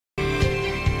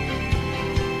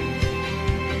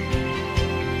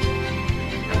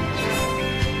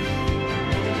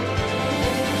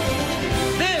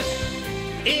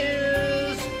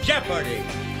Jeopardy!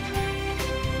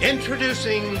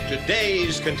 Introducing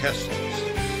today's contestants.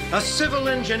 A civil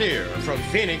engineer from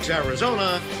Phoenix,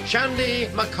 Arizona, Shandy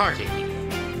McCarty.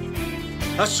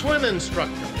 A swim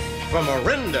instructor from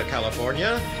Orinda,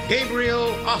 California,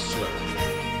 Gabriel Osler.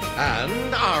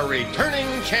 And our returning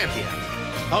champion,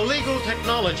 a legal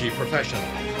technology professional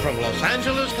from Los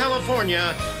Angeles,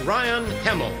 California, Ryan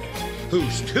Hemmel,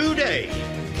 whose two-day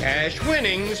cash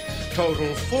winnings total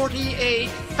 $48,802.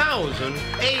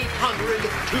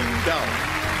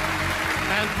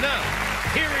 And now,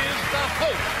 here is the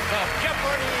host of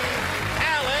Jeopardy,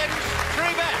 Alex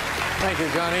Trebek. Thank you,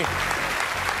 Johnny.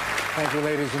 Thank you,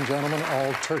 ladies and gentlemen,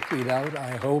 all turkeyed out,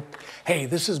 I hope. Hey,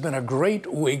 this has been a great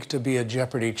week to be a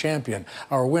Jeopardy champion.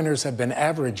 Our winners have been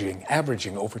averaging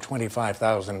over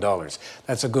 $25,000.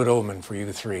 That's a good omen for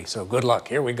you three, so good luck.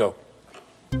 Here we go.